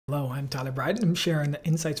Hello, I'm 𝗪𝗵𝘁. I'm sharing the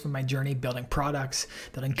insights from my journey building products,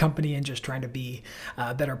 building company, and just trying to be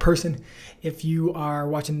a better person. If you are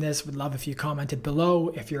watching this, would love if you commented below.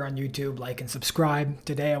 If you're on YouTube, like and subscribe.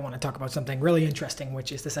 Today, I want to talk about something really interesting,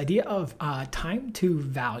 which is this idea of time to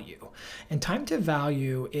value. And time to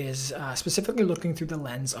value is specifically looking through the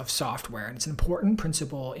lens of software. And it's an important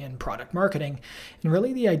principle in product marketing. And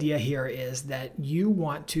really the idea here is that you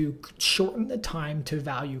want to shorten the time to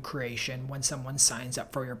value creation when someone signs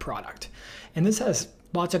up for your product. And this has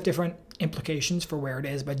lots of different implications for where it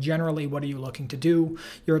is, but generally, what are you looking to do?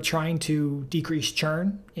 You're trying to decrease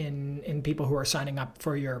churn in people who are signing up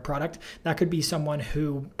for your product. That could be someone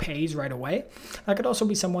who pays right away. That could also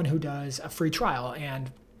be someone who does a free trial and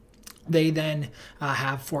they then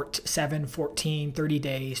have 7, 14, 30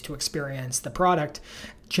 days to experience the product.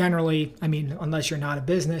 Generally, I mean, unless you're not a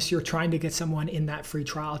business, you're trying to get someone in that free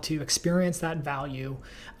trial to experience that value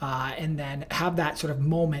and then have that sort of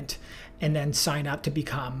moment and then sign up to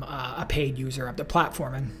become a paid user of the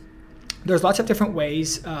platform. And there's lots of different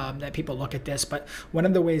ways that people look at this, but one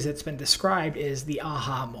of the ways it's been described is the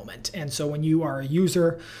aha moment. And so when you are a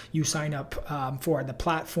user, you sign up for the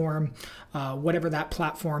platform, whatever that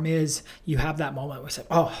platform is, you have that moment where you say,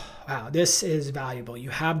 oh, wow, this is valuable.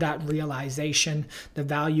 You have that realization, the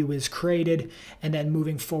value is created, and then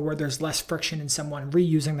moving forward, there's less friction in someone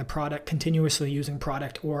reusing the product, continuously using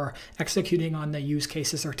product, or executing on the use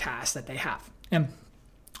cases or tasks that they have. And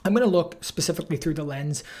I'm going to look specifically through the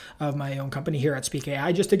lens of my own company here at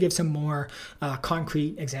𝗧𝗶𝗺𝗲 just to give some more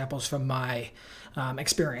concrete examples from my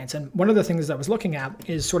experience. And one of the things that I was looking at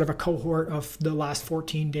is sort of a cohort of the last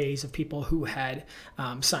 14 days of people who had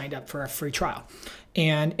signed up for a free trial.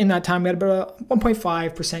 And in that time, we had about a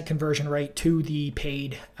 1.5% conversion rate to the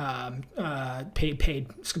paid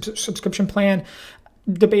subscription plan.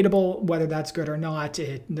 Debatable whether that's good or not.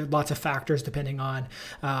 There are lots of factors depending on,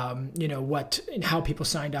 how people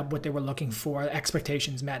signed up, what they were looking for,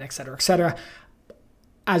 expectations met, et cetera, et cetera.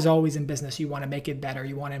 As always in business, you want to make it better.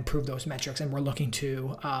 You want to improve those metrics, and we're looking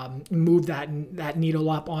to move that needle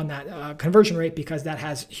up on that conversion rate because that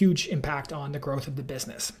has huge impact on the growth of the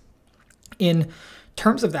business. In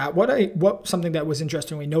terms of that, something that was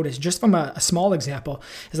interesting we noticed just from a small example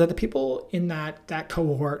is that the people in that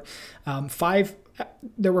cohort,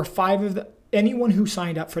 there were 5 of anyone who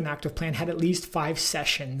signed up for an active plan had at least 5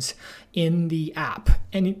 sessions in the app.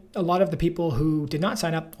 And a lot of the people who did not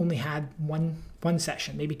sign up only had one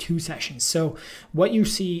session, maybe 2 sessions. So what you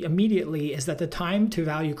see immediately is that the time to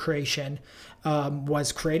value creation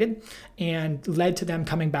was created and led to them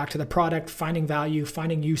coming back to the product, finding value,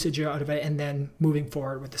 finding usage out of it, and then moving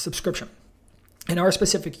forward with the subscription. In our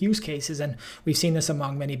specific use cases, and we've seen this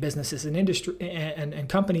among many businesses and industry and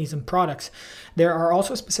companies and products, there are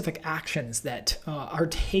also specific actions that are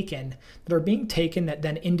being taken that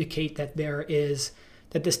then indicate that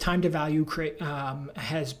this time to value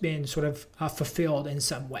has been sort of fulfilled in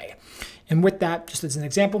some way. And with that, just as an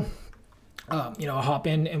example, I'll hop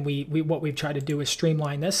in, and what we've tried to do is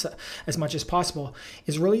streamline this as much as possible,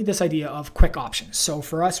 is really this idea of quick options. So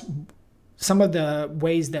for us, some of the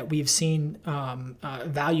ways that we've seen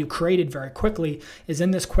value created very quickly is in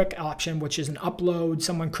this quick option, which is an upload,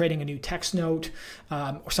 someone creating a new text note,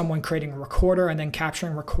 or someone creating a recorder and then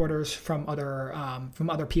capturing recorders from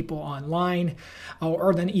other people online,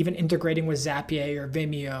 or then even integrating with Zapier or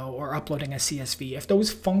Vimeo or uploading a CSV. If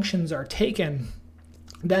those functions are taken,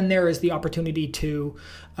 then there is the opportunity to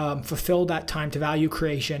fulfill that time to value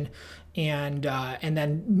creation and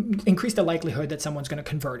then increase the likelihood that someone's going to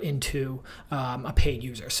convert into a paid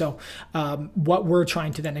user. So what we're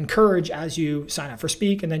trying to then encourage as you sign up for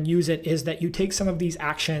Speak and then use it is that you take some of these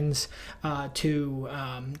actions to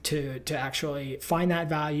actually find that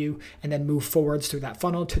value and then move forwards through that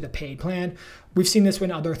funnel to the paid plan. We've seen this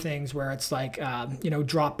with other things where it's like,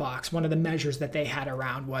 Dropbox. One of the measures that they had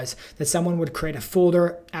around was that someone would create a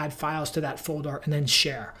folder, add files to that folder, and then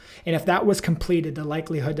share. And if that was completed, the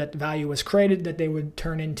likelihood that the value was created, that they would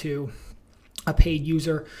turn into a paid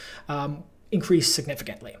user, increased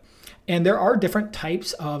significantly. And there are different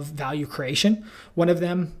types of value creation. One of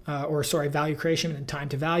them, value creation and time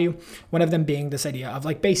to value. One of them being this idea of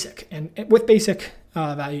like basic. And with basic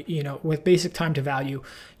value, with basic time to value,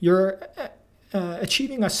 you're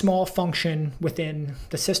achieving a small function within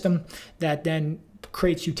the system that then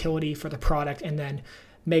creates utility for the product and then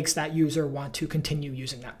makes that user want to continue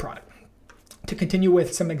using that product. To continue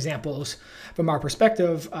with some examples from our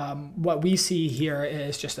perspective, what we see here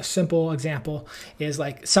is just a simple example is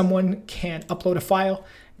like someone can upload a file,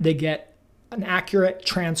 they get an accurate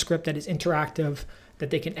transcript that is interactive that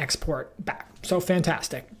they can export back. So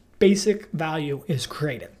fantastic. Basic value is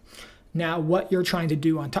created. Now, what you're trying to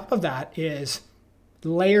do on top of that is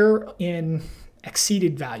layer in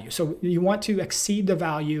exceeded value. So you want to exceed the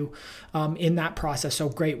value in that process. So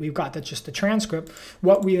great, we've got just the transcript.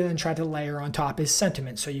 What we then try to layer on top is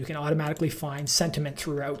sentiment. So you can automatically find sentiment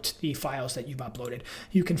throughout the files that you've uploaded.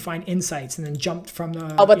 You can find insights and then jump from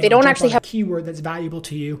the but they don't actually have a keyword that's valuable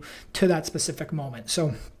to you to that specific moment.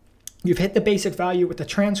 So you've hit the basic value with the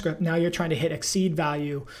transcript. Now you're trying to hit exceed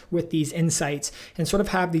value with these insights and sort of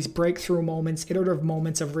have these breakthrough moments, iterative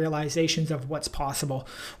moments of realizations of what's possible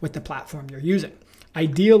with the platform you're using.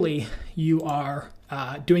 Ideally, you are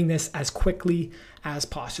doing this as quickly as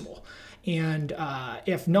possible. And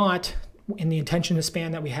if not, in the attention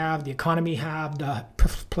span that we have, the economy have, the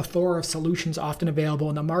plethora of solutions often available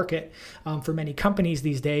in the market for many companies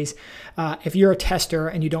these days, if you're a tester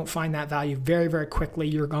and you don't find that value very, very quickly,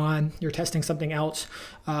 you're gone, you're testing something else,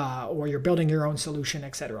 or you're building your own solution,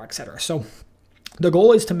 et cetera, et cetera. So the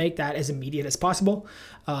goal is to make that as immediate as possible.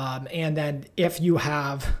 And then if you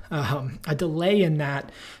have a delay in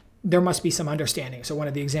that, there must be some understanding. So one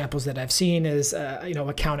of the examples that I've seen is,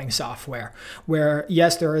 accounting software, where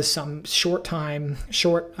yes, there is some short time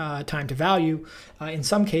to value in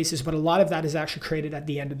some cases, but a lot of that is actually created at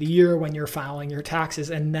the end of the year when you're filing your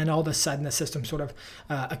taxes, and then all of a sudden the system sort of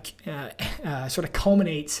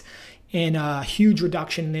culminates in a huge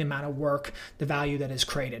reduction in the amount of work, the value that is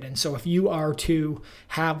created. And so if you are to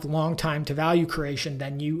have long time to value creation,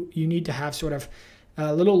 then you need to have sort of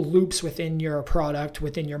little loops within your product,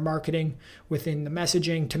 within your marketing, within the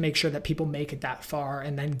messaging to make sure that people make it that far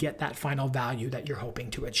and then get that final value that you're hoping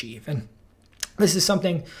to achieve. And this is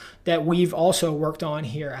something that we've also worked on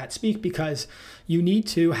here at Speak, because you need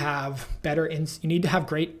to have you need to have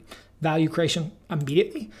great value creation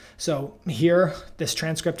immediately. So here, this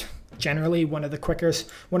transcript, generally one of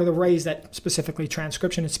the ways that specifically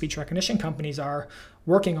transcription and speech recognition companies are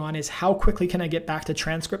working on is how quickly can I get back to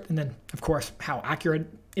transcript? And then of course, how accurate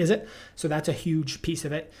is it? So that's a huge piece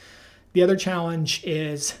of it. The other challenge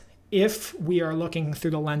is if we are looking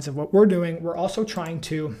through the lens of what we're doing, we're also trying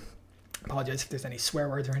to, apologize if there's any swear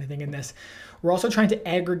words or anything in this, we're also trying to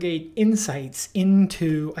aggregate insights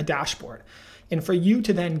into a dashboard. And for you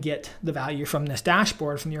to then get the value from this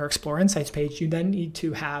dashboard, from your Explore Insights page, you then need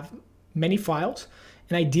to have many files.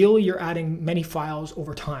 And ideally, you're adding many files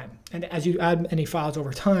over time. And as you add many files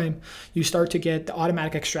over time, you start to get the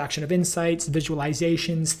automatic extraction of insights,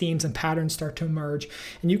 visualizations, themes, and patterns start to emerge.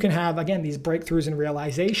 And you can have, again, these breakthroughs and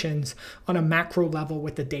realizations on a macro level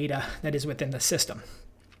with the data that is within the system.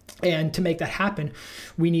 And to make that happen,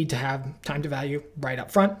 we need to have time to value right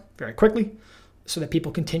up front, very quickly, so that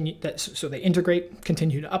people so they integrate,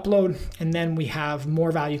 continue to upload, and then we have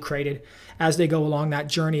more value created as they go along that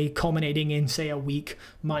journey, culminating in, say, a week,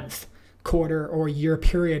 month, quarter, or year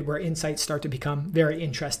period where insights start to become very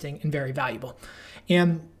interesting and very valuable.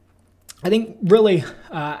 And I think really,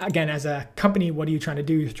 again, as a company, what are you trying to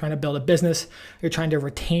do? You're trying to build a business. You're trying to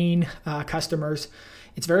retain customers.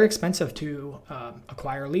 It's very expensive to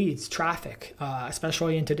acquire leads, traffic,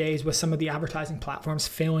 especially in today's with some of the advertising platforms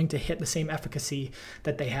failing to hit the same efficacy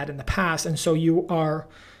that they had in the past. And so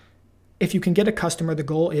if you can get a customer, the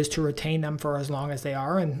goal is to retain them for as long as they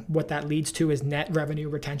are. And what that leads to is net revenue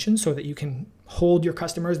retention, so that you can hold your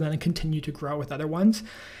customers and then continue to grow with other ones.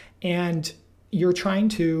 And you're trying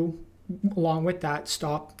to, along with that,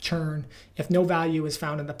 stop churn. If no value is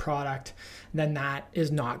found in the product, then that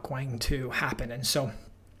is not going to happen. And so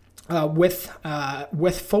with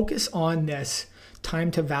focus on this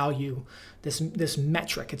time to value, this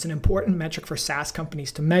metric, it's an important metric for SaaS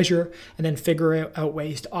companies to measure and then figure out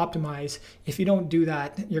ways to optimize. If you don't do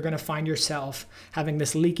that, you're going to find yourself having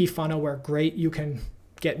this leaky funnel where great, you can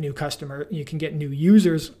get new customers, you can get new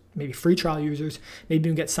users, maybe free trial users, maybe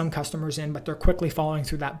you can get some customers in, but they're quickly falling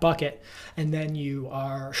through that bucket. And then you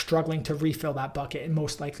are struggling to refill that bucket and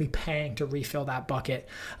most likely paying to refill that bucket.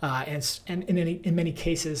 And in many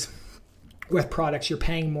cases with products, you're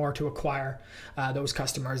paying more to acquire those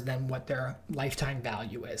customers than what their lifetime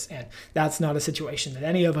value is. And that's not a situation that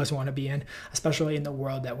any of us want to be in, especially in the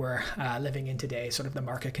world that we're living in today, sort of the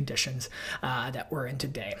market conditions that we're in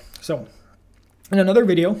today. So in another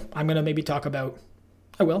video, I'm going to maybe talk about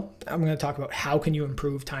I'm going to talk about how can you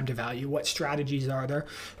improve time to value, what strategies are there,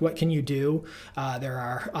 what can you do. There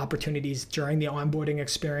are opportunities during the onboarding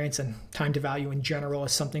experience, and time to value in general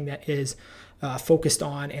is something that is focused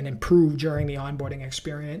on and improved during the onboarding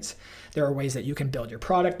experience. There are ways that you can build your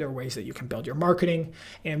product. There are ways that you can build your marketing.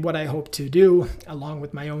 And what I hope to do, along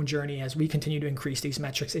with my own journey as we continue to increase these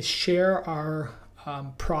metrics, is share our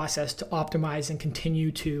process to optimize and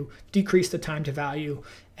continue to decrease the time to value,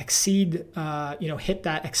 exceed, hit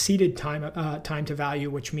that exceeded time to value,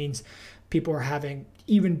 which means people are having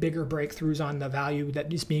even bigger breakthroughs on the value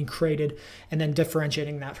that is being created, and then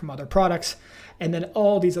differentiating that from other products. And then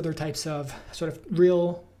all these other types of sort of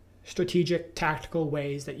real strategic, tactical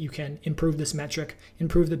ways that you can improve this metric,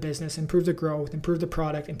 improve the business, improve the growth, improve the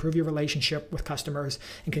product, improve your relationship with customers,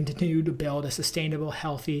 and continue to build a sustainable,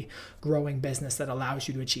 healthy, growing business that allows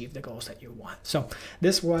you to achieve the goals that you want. So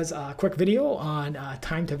this was a quick video on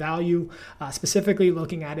time to value, specifically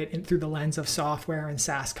looking at it through the lens of software and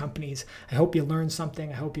SaaS companies. I hope you learned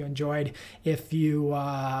something. I hope you enjoyed. If you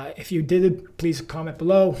did, please comment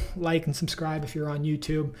below, like and subscribe if you're on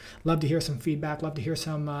YouTube. Love to hear some feedback. Love to hear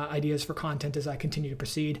some ideas for content as I continue to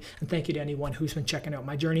proceed. And thank you to anyone who's been checking out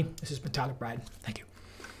my journey. This has been 𝗪𝗵𝘁. Thank you.